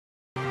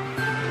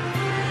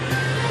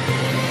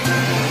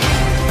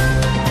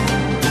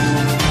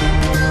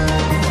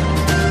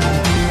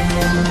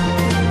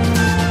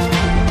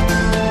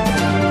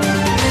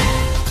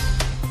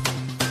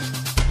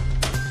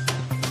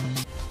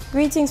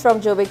Greetings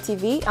from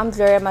Joburgtv. I'm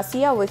Gloria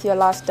Masia with your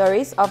last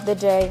stories of the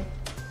day.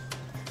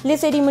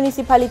 Lesedi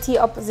Municipality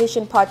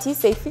opposition parties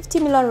say 50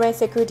 million rand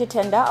security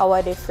tender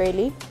awarded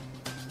freely.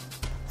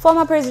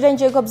 Former President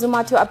Jacob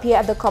Zuma to appear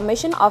at the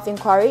Commission of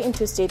Inquiry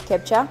into State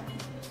Capture.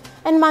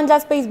 And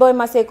Mandla Space Boy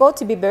Maseko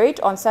to be buried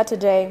on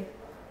Saturday.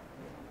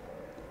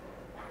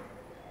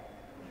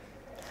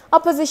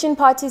 Opposition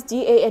parties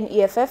DA and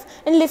EFF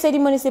and Lesedi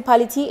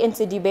Municipality in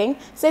Sedibeng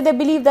say they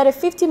believe that a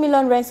 50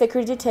 million rand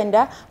security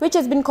tender, which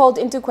has been called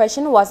into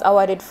question, was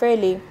awarded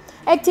fairly.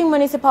 Acting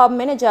Municipal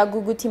Manager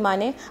Gugu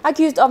Timane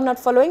accused of not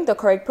following the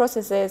correct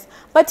processes,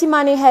 but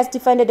Timane has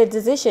defended the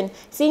decision,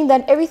 saying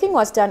that everything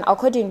was done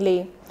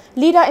accordingly.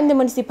 Leader in the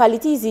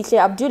municipality, Zikle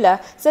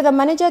Abdullah, said the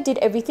manager did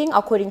everything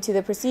according to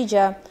the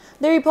procedure.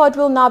 The report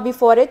will now be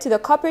forwarded to the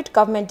corporate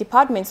government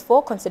departments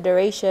for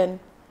consideration.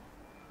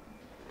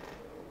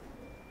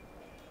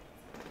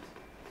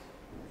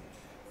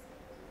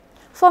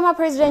 Former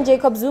President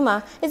Jacob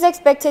Zuma is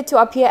expected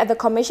to appear at the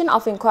Commission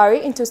of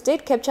Inquiry into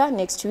State Capture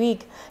next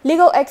week.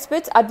 Legal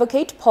expert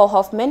advocate Paul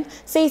Hoffman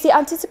says he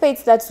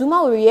anticipates that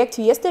Zuma will react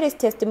to yesterday's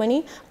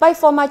testimony by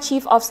former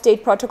Chief of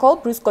State Protocol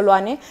Bruce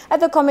Kolwane at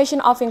the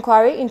Commission of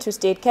Inquiry into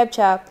State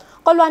Capture.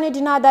 Kolwane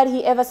denied that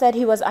he ever said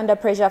he was under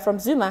pressure from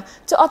Zuma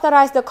to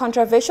authorize the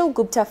controversial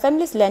Gupta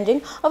family's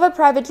landing of a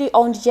privately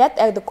owned jet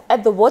at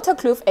the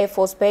Waterkloof Air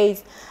Force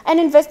Base. An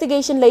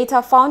investigation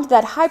later found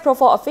that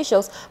high-profile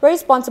officials were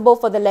responsible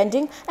for the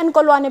landing, and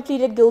Kolwane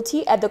pleaded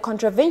guilty at the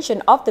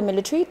contravention of the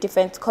Military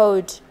Defense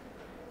Code.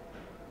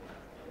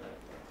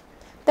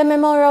 The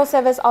memorial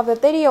service of the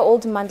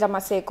 30-year-old Mandla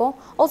Maseko,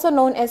 also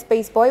known as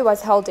Space Boy,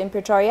 was held in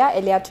Pretoria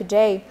earlier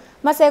today.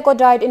 Maseko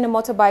died in a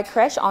motorbike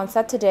crash on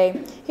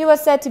Saturday. He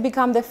was said to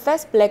become the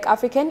first black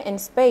African in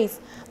space.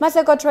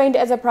 Maseko trained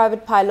as a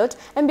private pilot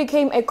and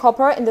became a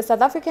corporal in the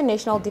South African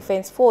National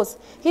Defence Force.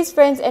 His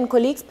friends and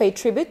colleagues paid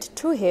tribute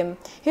to him.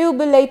 He will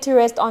be laid to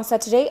rest on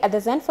Saturday at the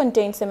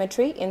Zandfontein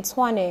Cemetery in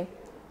Tshwane.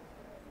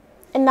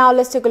 And now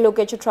let's take a look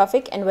at your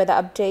traffic and weather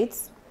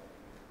updates.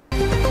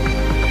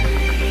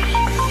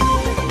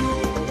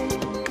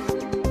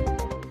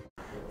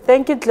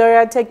 Thank you,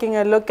 Gloria. Taking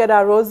a look at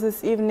our roads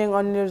this evening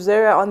on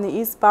Nigeria on the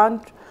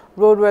eastbound,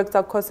 roadworks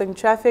are causing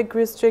traffic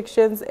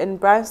restrictions. In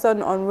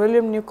Bryanston on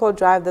William Nicol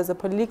Drive, there's a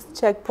police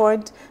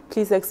checkpoint.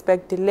 Please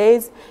expect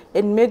delays.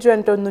 In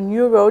Midrand on the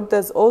new road,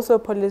 there's also a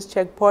police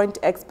checkpoint.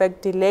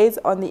 Expect delays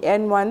on the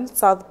N1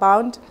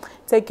 southbound.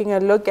 Taking a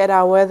look at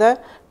our weather,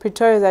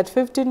 Pretoria is at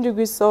 15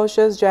 degrees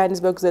Celsius,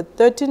 Johannesburg is at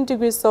 13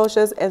 degrees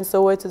Celsius, and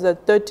Soweto is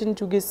at 13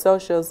 degrees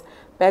Celsius.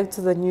 Back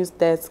to the news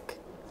desk.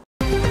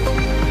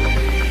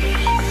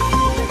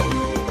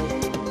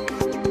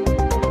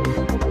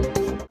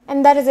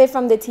 And that is it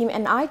from the team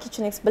and I. Catch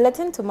you next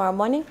bulletin tomorrow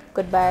morning.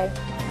 Goodbye.